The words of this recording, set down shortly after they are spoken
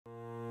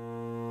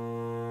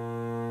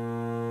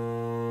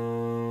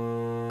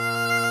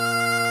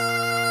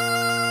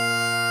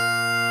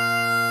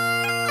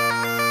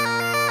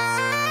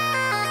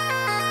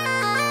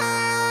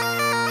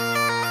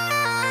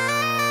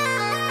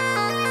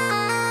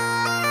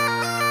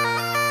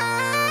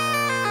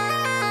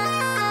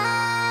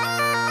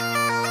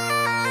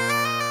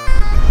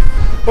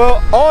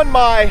Well, on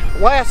my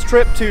last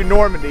trip to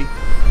Normandy,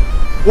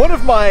 one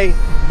of my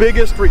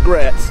biggest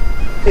regrets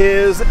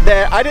is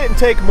that I didn't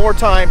take more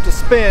time to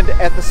spend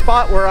at the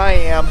spot where I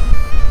am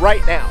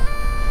right now.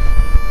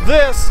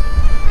 This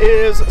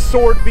is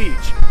Sword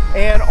Beach,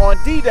 and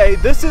on D-Day,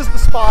 this is the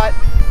spot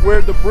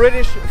where the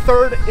British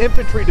 3rd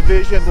Infantry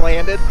Division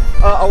landed,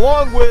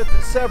 along with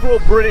several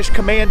British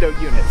Commando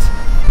units.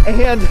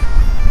 And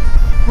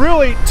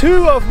really,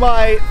 two of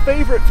my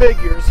favorite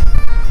figures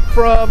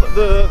from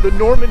the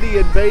Normandy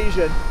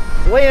invasion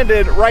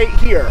landed right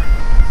here.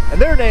 And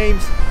their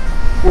names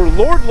were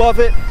Lord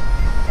Lovat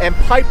and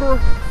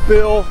Piper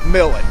Bill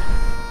Millan.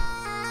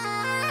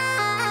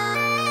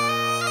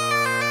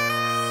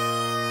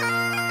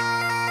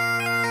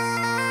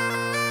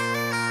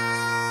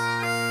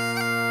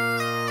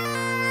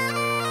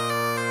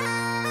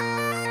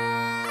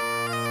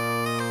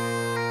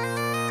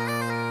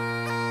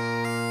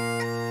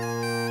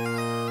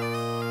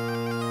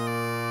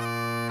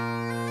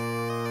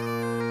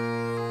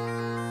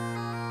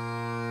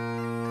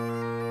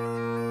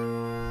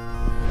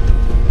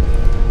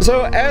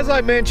 So as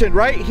I mentioned,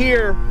 right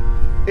here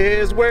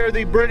is where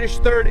the British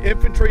 3rd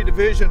Infantry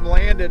Division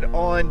landed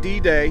on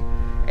D-Day,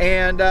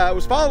 and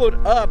was followed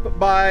up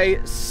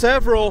by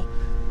several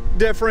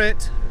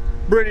different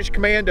British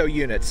Commando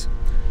units.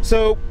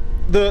 So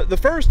the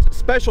 1st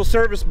Special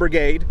Service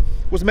Brigade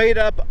was made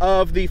up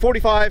of the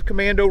 45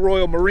 Commando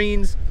Royal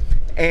Marines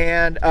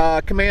and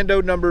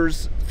Commando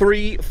numbers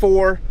 3,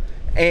 4,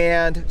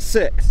 and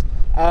 6.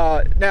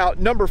 Now,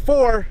 number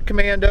 4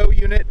 Commando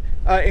unit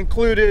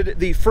included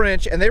the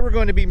French, and they were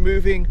going to be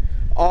moving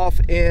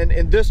off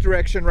in this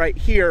direction right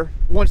here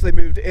once they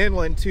moved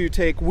inland to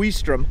take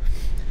Weestrom.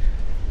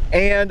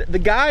 And the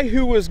guy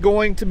who was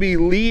going to be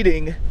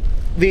leading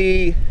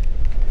the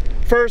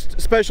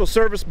 1st Special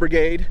Service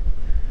Brigade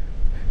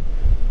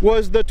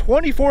was the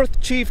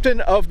 24th chieftain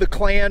of the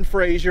Clan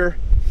Fraser,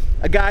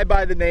 a guy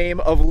by the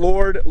name of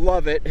Lord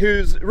Lovat,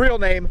 whose real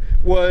name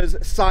was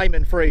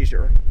Simon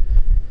Fraser.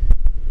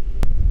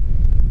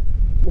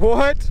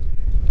 What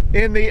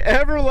in the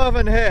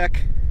ever-loving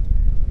heck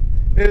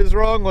is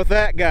wrong with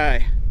that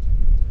guy?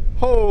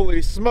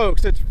 Holy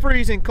smokes, it's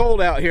freezing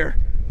cold out here.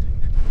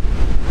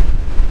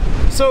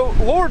 So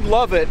Lord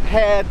Lovat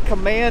had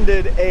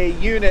commanded a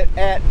unit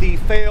at the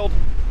failed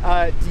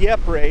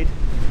Dieppe raid.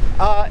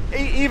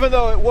 Even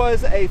though it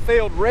was a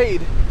failed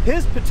raid,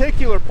 his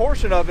particular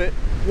portion of it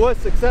was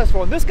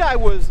successful, and this guy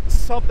was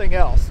something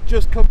else,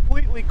 just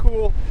completely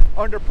cool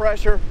under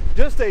pressure,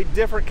 just a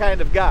different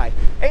kind of guy.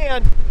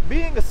 And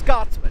being a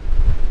Scotsman,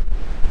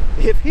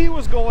 if he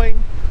was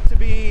going to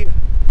be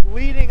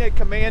leading a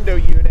commando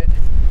unit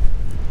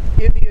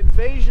in the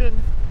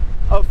invasion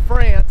of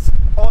France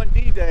on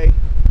D-Day,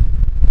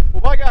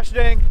 well, my gosh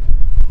dang,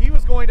 he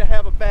was going to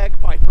have a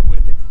bagpiper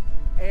with him.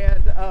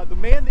 And the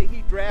man that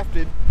he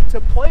drafted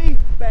to play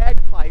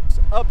bagpipes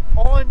up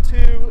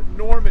onto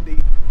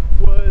Normandy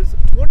was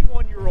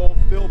 21-year-old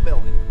Bill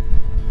Millan.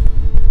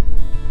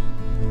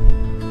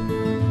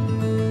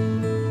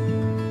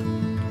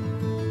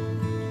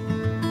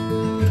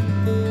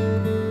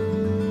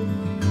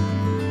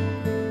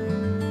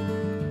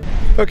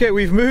 Okay,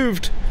 we've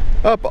moved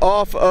up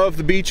off of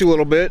the beach a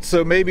little bit,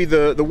 so maybe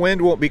the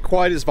wind won't be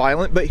quite as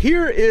violent, but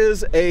here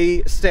is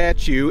a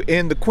statue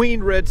in the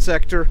Queen Red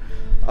sector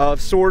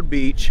of Sword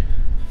Beach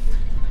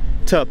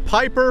to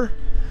Piper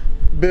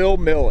Bill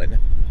Millan.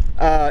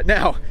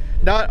 Now,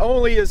 not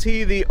only is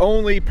he the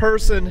only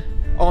person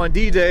on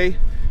D-Day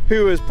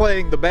who is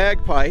playing the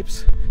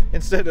bagpipes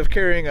instead of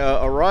carrying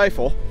a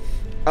rifle,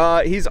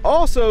 he's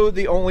also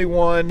the only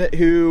one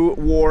who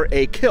wore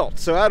a kilt.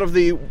 So out of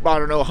the, I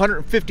don't know,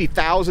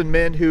 150,000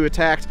 men who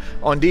attacked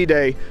on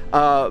D-Day,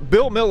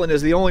 Bill Millan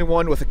is the only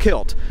one with a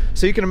kilt.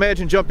 So you can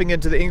imagine jumping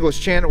into the English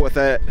Channel with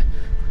that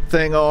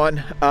thing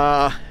on.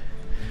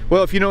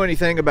 Well, if you know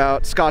anything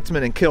about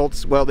Scotsmen and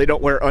kilts, well, they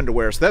don't wear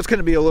underwear, so that's going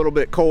to be a little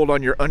bit cold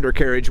on your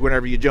undercarriage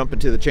whenever you jump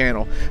into the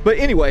channel. But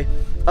anyway,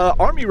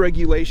 Army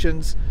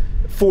regulations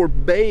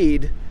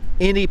forbade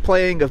any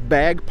playing of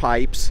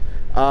bagpipes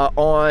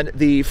on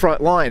the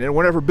front line. And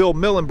whenever Bill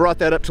Millan brought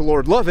that up to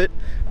Lord Lovat,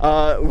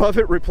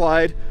 Lovat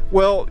replied,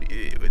 well,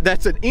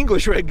 that's an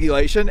English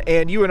regulation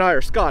and you and I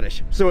are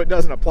Scottish, so it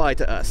doesn't apply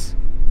to us.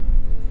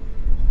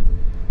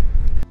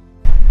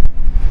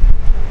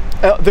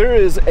 There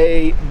is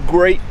a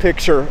great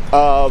picture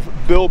of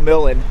Bill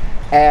Millan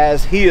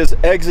as he is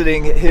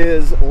exiting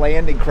his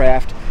landing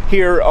craft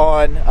here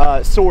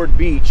on Sword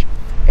Beach.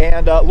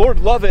 And Lord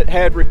Lovat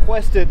had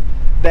requested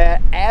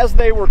that as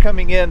they were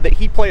coming in that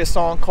he play a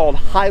song called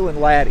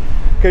Highland Laddie.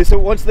 Okay, so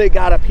once they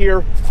got up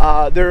here,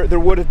 there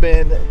would have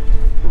been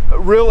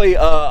really a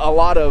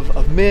lot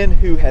of men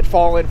who had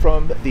fallen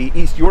from the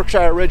East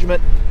Yorkshire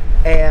Regiment,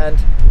 and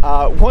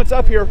once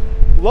up here,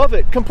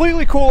 Lovat,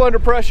 completely cool under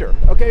pressure.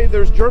 Okay,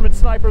 there's German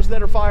snipers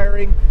that are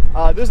firing.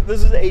 This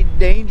is a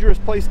dangerous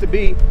place to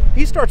be.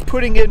 He starts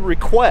putting in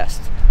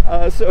requests.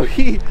 So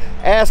he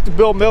asked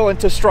Bill Millan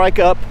to strike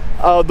up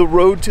the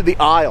road to the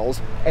Isles,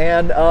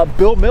 and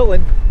Bill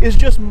Millan is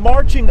just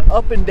marching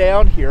up and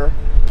down here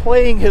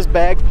playing his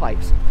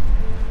bagpipes.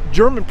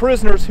 German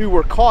prisoners who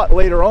were caught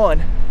later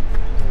on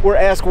were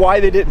asked why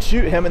they didn't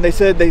shoot him, and they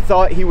said they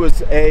thought he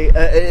was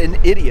an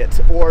idiot,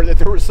 or that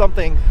there was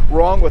something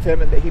wrong with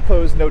him and that he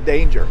posed no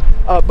danger.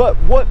 But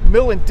what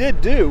Millan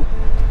did do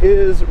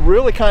is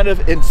really kind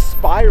of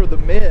inspire the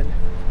men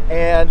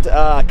and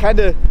kind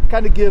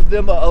of give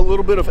them a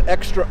little bit of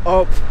extra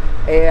oomph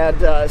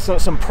and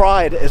some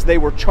pride as they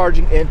were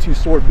charging into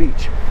Sword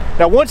Beach.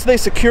 Now, once they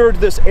secured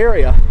this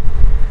area,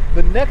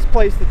 the next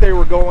place that they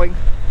were going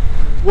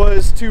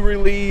was to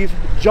relieve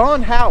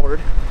John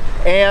Howard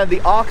and the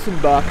oxen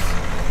bucks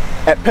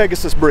at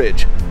Pegasus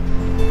Bridge.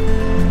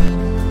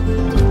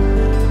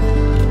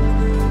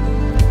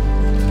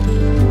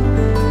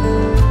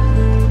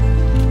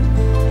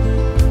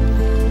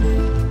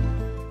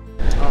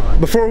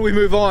 Before we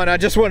move on, I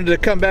just wanted to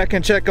come back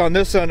and check on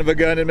this son of a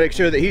gun and make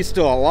sure that he's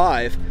still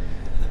alive.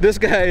 This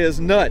guy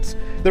is nuts.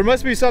 There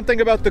must be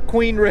something about the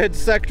Queen Red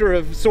sector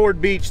of Sword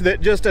Beach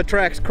that just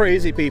attracts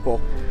crazy people.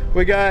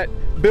 We got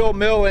Bill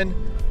Millan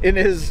in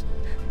his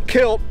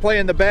kilt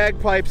playing the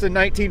bagpipes in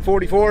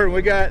 1944, and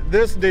we got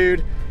this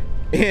dude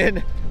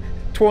in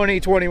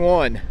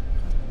 2021.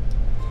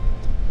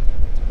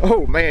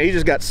 Oh man, he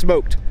just got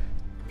smoked.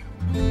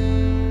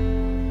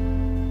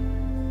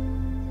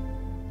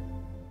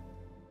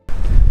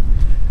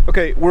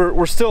 Okay,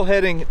 we're still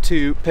heading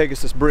to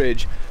Pegasus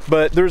Bridge,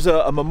 but there's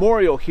a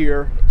memorial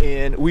here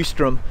in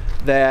Ouistreham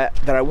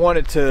that I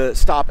wanted to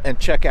stop and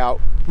check out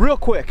real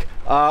quick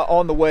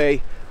on the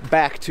way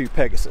back to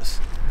Pegasus.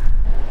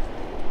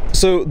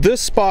 So this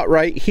spot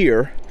right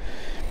here,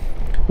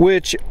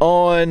 which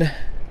on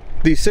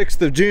the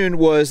 6th of June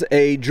was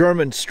a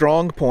German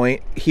strong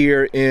point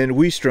here in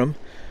Ouistreham,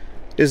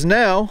 is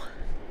now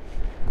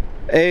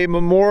a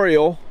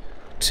memorial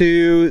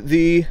to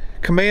the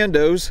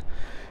commandos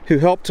who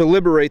helped to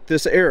liberate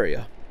this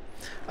area.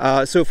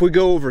 So if we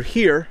go over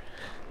here,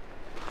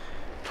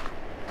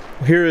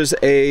 here is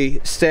a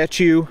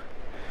statue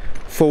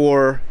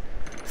for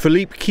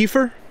Philippe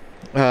Kiefer.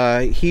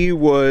 He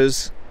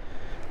was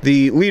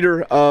the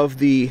leader of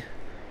the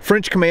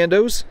French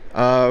commandos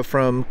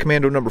from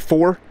Commando number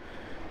 4,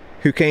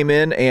 who came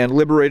in and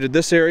liberated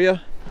this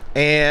area.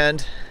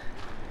 And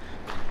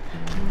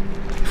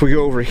if we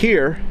go over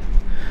here,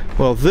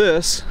 well,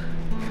 this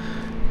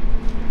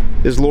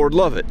is Lord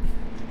Lovat.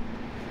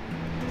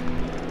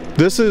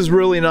 This is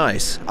really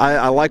nice.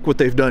 I like what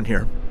they've done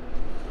here.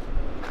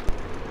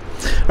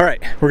 All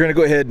right, we're gonna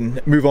go ahead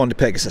and move on to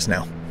Pegasus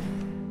now.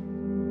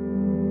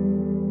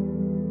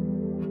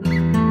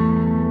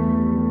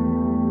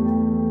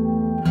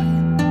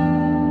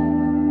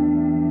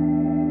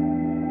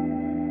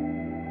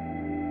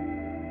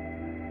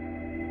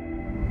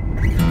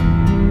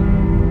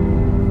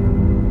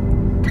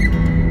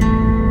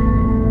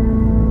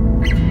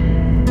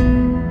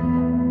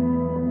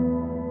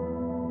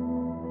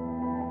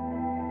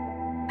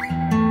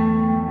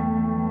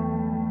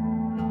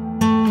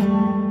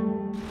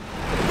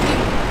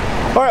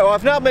 All right, well,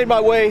 I've now made my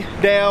way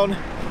down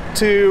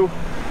to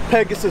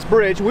Pegasus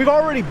Bridge. We've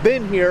already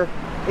been here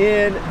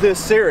in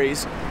this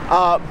series,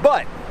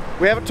 but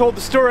we haven't told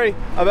the story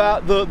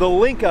about the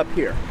link up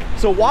here.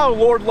 So while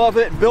Lord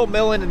Lovat, Bill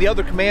Millan, and the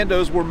other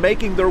commandos were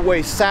making their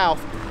way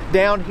south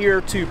down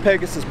here to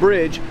Pegasus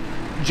Bridge,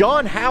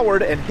 John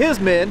Howard and his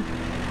men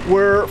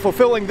were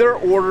fulfilling their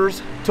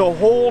orders to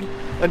hold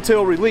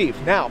until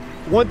relieved. Now,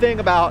 one thing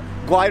about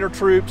glider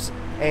troops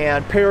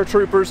and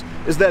paratroopers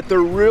is that they're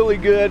really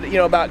good, you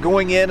know, about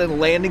going in and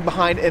landing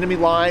behind enemy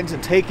lines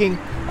and taking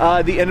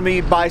the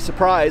enemy by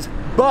surprise.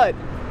 But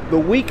the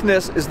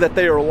weakness is that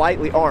they are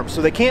lightly armed,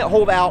 so they can't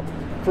hold out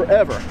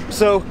forever.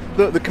 So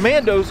the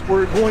commandos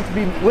were going to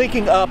be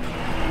linking up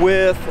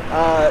with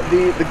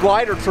the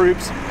glider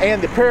troops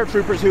and the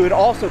paratroopers who had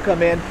also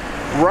come in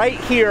right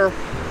here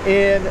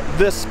in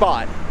this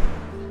spot.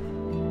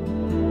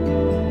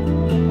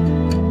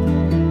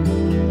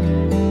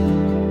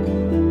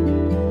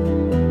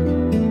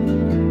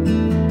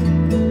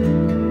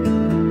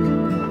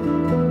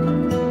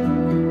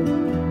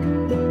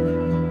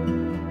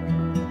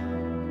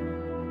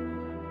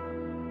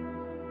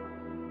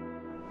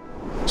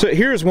 So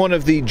here's one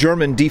of the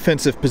German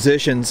defensive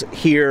positions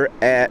here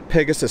at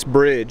Pegasus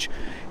Bridge,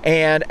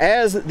 and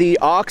as the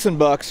oxen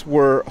bucks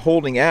were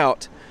holding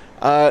out,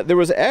 there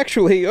was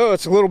actually, oh,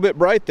 it's a little bit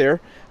bright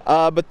there,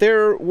 but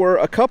there were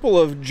a couple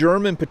of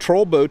German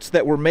patrol boats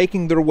that were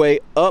making their way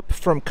up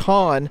from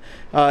Caen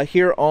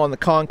here on the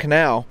Caen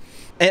Canal.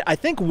 And I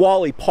think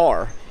Wally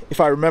Parr,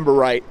 if I remember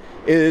right,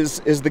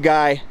 is the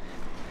guy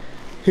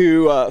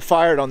who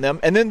fired on them.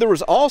 And then there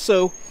was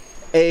also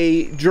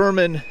a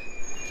German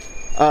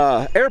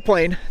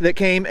airplane that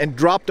came and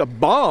dropped a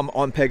bomb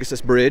on Pegasus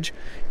Bridge.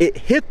 It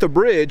hit the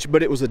bridge,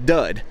 but it was a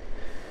dud.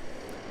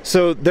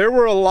 So there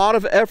were a lot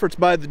of efforts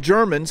by the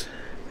Germans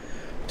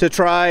to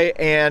try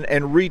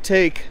and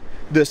retake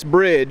this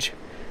bridge,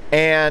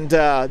 and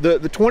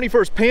the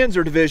 21st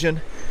Panzer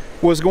Division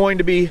was going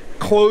to be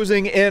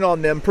closing in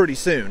on them pretty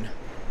soon.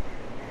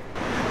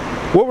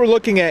 What we're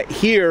looking at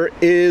here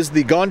is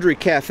the Gondry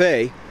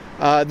Cafe.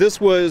 This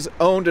was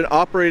owned and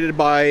operated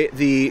by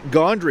the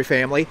Gondry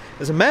family.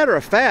 As a matter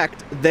of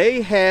fact,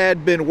 they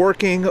had been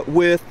working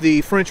with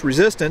the French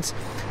resistance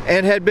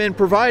and had been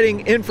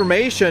providing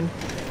information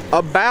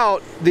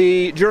about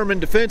the German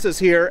defenses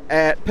here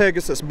at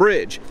Pegasus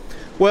Bridge.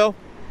 Well,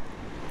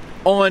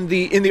 in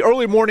the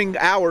early morning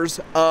hours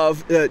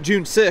of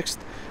June 6th,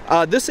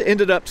 this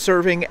ended up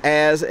serving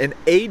as an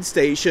aid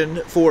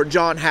station for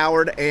John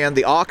Howard and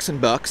the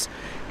Oxenbucks,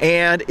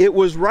 and it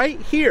was right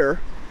here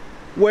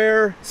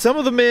where some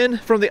of the men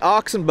from the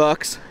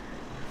Oxenbucks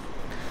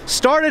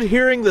started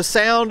hearing the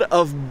sound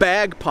of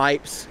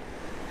bagpipes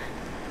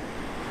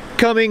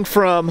coming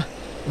from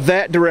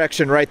that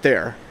direction right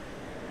there.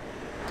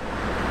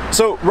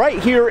 So right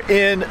here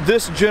in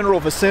this general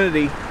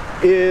vicinity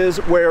is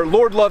where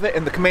Lord Lovat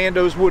and the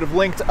Commandos would have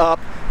linked up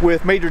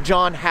with Major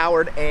John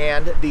Howard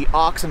and the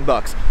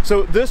Oxenbucks.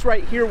 So this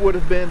right here would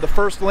have been the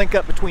first link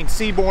up between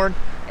seaborne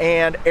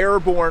and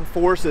airborne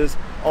forces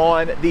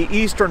on the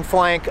eastern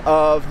flank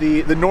of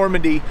the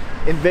Normandy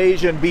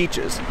invasion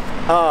beaches.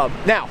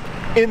 Now,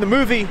 in the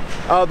movie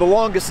The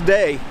Longest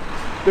Day,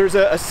 there's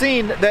a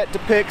scene that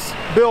depicts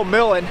Bill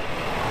Millan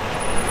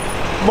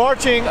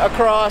marching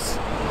across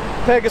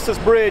Pegasus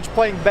Bridge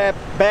playing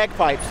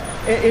bagpipes.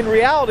 In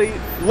reality,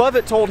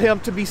 Lovat told him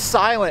to be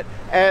silent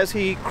as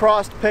he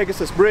crossed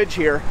Pegasus Bridge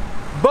here,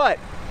 but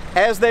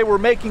as they were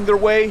making their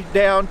way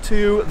down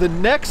to the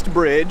next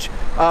bridge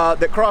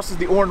that crosses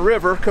the Orne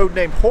River,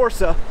 codenamed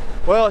Horsa,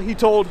 well, he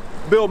told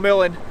Bill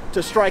Millan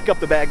to strike up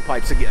the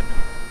bagpipes again.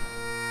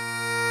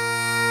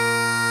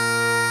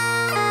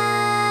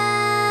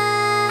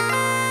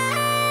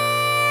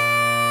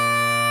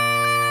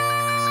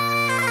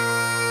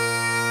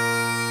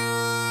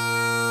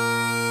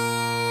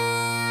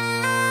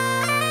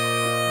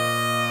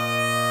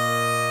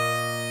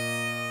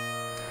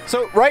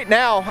 So right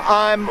now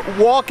I'm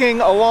walking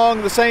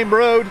along the same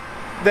road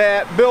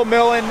that Bill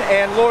Millan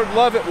and Lord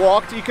Lovat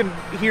walked. You can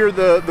hear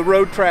the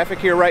road traffic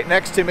here right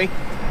next to me.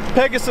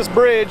 Pegasus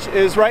Bridge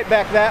is right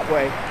back that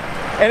way.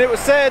 And it was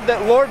said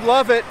that Lord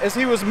Lovat, as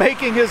he was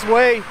making his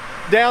way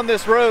down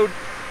this road,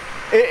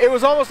 it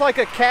was almost like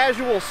a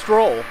casual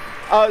stroll.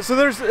 So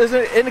there's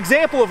an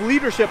example of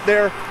leadership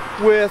there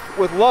with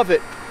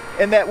Lovat,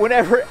 and that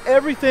whenever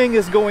everything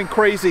is going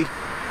crazy,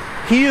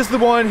 he is the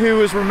one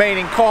who is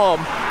remaining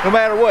calm no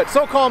matter what.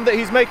 So calm that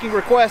he's making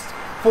requests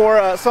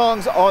for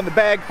songs on the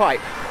bagpipe.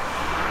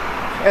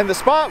 And the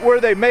spot where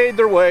they made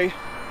their way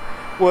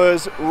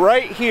was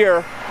right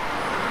here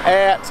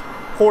at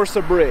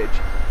Horsa Bridge.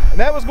 And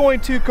that was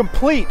going to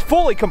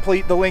fully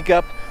complete the link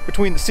up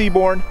between the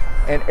seaborne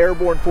and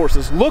airborne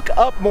forces. Look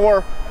up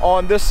more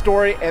on this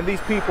story and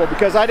these people,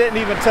 because I didn't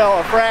even tell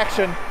a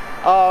fraction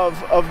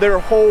of their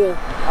whole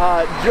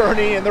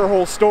journey and their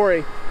whole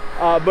story.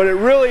 But it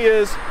really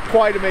is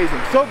quite amazing.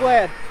 So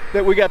glad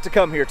that we got to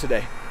come here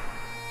today.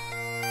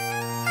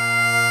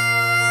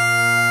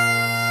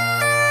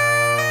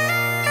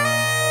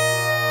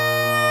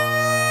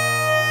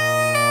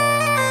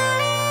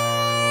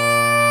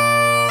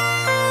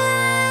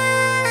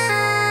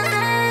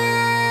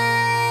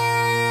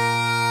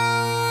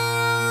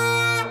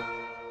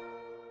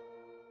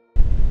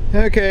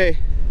 Okay.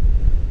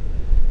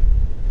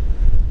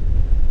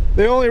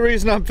 The only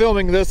reason I'm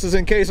filming this is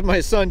in case my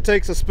son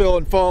takes a spill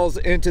and falls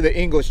into the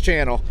English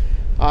Channel.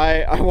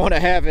 I want to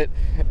have it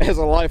as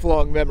a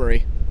lifelong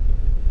memory.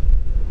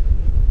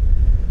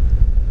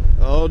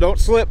 Oh, don't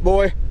slip,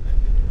 boy.